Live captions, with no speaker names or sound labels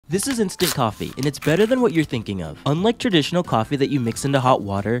This is instant coffee, and it's better than what you're thinking of. Unlike traditional coffee that you mix into hot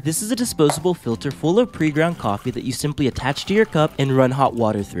water, this is a disposable filter full of pre-ground coffee that you simply attach to your cup and run hot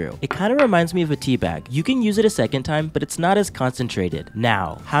water through. It kind of reminds me of a tea bag. You can use it a second time, but it's not as concentrated.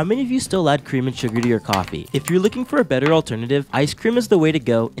 Now, how many of you still add cream and sugar to your coffee? If you're looking for a better alternative, ice cream is the way to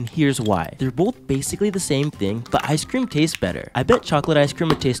go, and here's why. They're both basically the same thing, but ice cream tastes better. I bet chocolate ice cream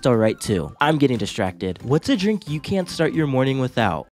would taste alright too. I'm getting distracted. What's a drink you can't start your morning without?